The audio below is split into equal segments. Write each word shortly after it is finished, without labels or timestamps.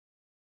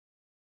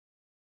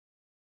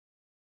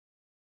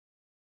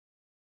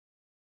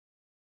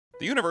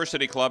The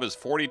University Club is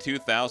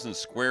 42,000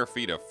 square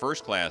feet of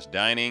first-class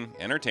dining,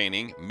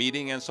 entertaining,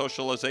 meeting, and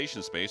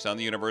socialization space on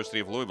the University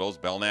of Louisville's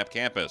Belknap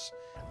campus.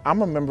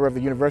 I'm a member of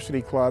the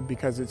University Club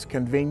because it's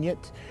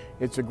convenient,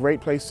 it's a great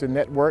place to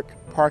network,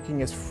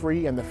 parking is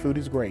free, and the food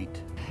is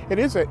great. It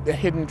is a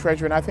hidden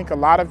treasure, and I think a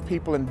lot of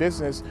people in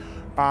business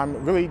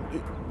really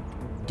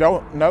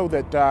don't know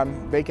that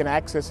they can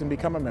access and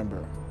become a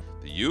member.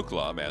 The U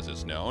Club, as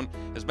it's known,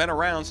 has been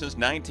around since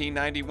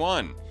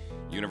 1991.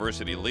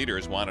 University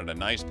leaders wanted a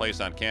nice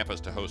place on campus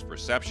to host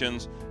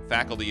receptions,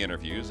 faculty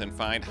interviews, and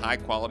find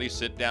high-quality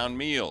sit-down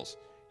meals.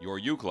 Your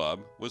U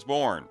Club was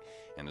born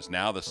and is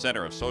now the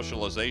center of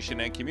socialization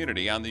and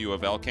community on the U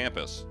of L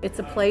campus. It's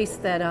a place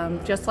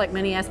that, just like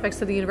many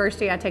aspects of the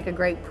university, I take a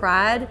great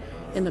pride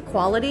in the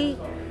quality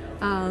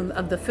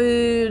of the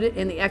food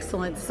and the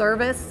excellent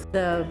service.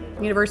 The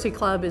University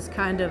Club is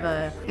kind of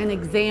an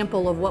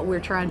example of what we're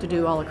trying to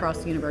do all across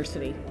the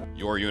university.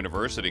 Your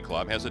University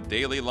Club has a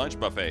daily lunch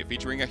buffet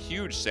featuring a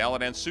huge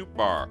salad and soup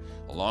bar,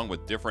 along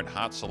with different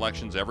hot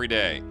selections every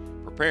day,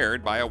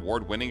 prepared by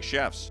award-winning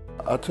chefs.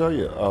 I'll tell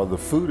you, the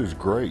food is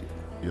great,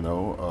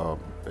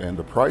 and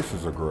the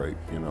prices are great.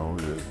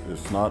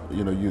 It's not,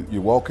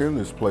 you walk in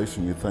this place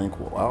and you think,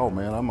 wow,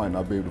 man, I might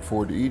not be able to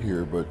afford to eat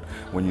here, but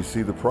when you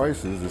see the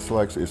prices, it's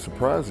like it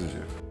surprises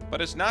you. But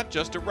it's not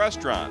just a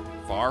restaurant,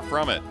 far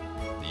from it.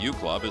 The U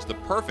Club is the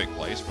perfect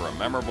place for a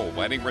memorable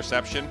wedding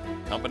reception,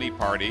 company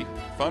party,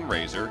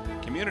 fundraiser,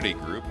 community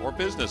group, or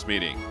business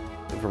meeting.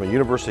 From a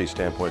university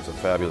standpoint, it's a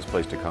fabulous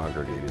place to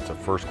congregate. It's a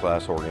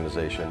first-class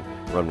organization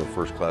run with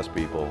first-class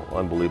people,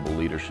 unbelievable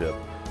leadership.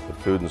 The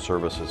food and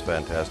service is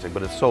fantastic,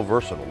 but it's so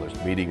versatile.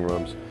 There's meeting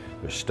rooms,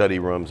 there's study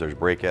rooms, there's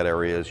breakout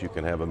areas. You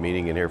can have a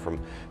meeting in here from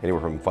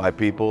anywhere from 5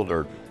 people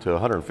to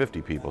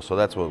 150 people, so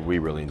that's what we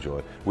really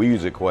enjoy. We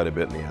use it quite a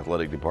bit in the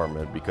athletic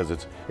department because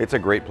it's a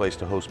great place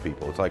to host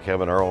people. It's like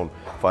having our own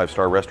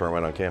 5-star restaurant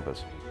right on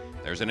campus.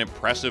 There's an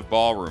impressive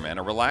ballroom and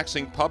a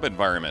relaxing pub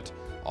environment,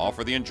 all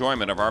for the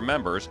enjoyment of our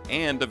members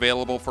and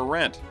available for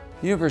rent.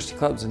 The University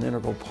Club is an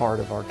integral part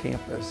of our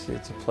campus.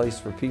 It's a place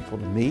for people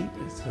to meet.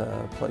 It's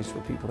a place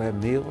for people to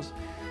have meals.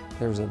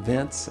 There's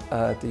events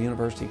at the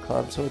University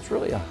Club, so it's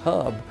really a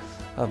hub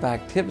of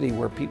activity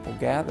where people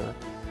gather.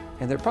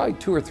 And there are probably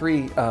 2 or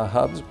 3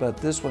 hubs, but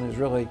this one is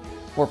really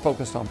more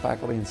focused on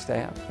faculty and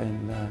staff.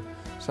 And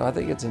so I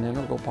think it's an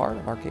integral part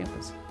of our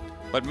campus.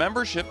 But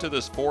membership to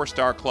this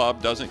 4-star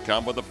club doesn't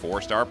come with a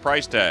 4-star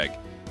price tag.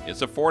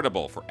 It's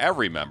affordable for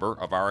every member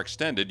of our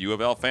extended U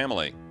of L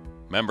family.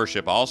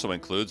 Membership also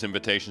includes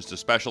invitations to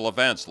special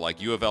events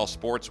like U of L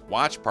sports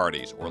watch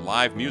parties or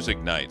live music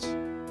nights.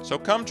 So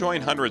come join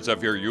hundreds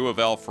of your U of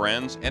L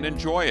friends and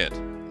enjoy it.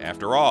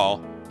 After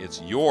all,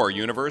 it's your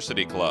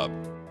University Club.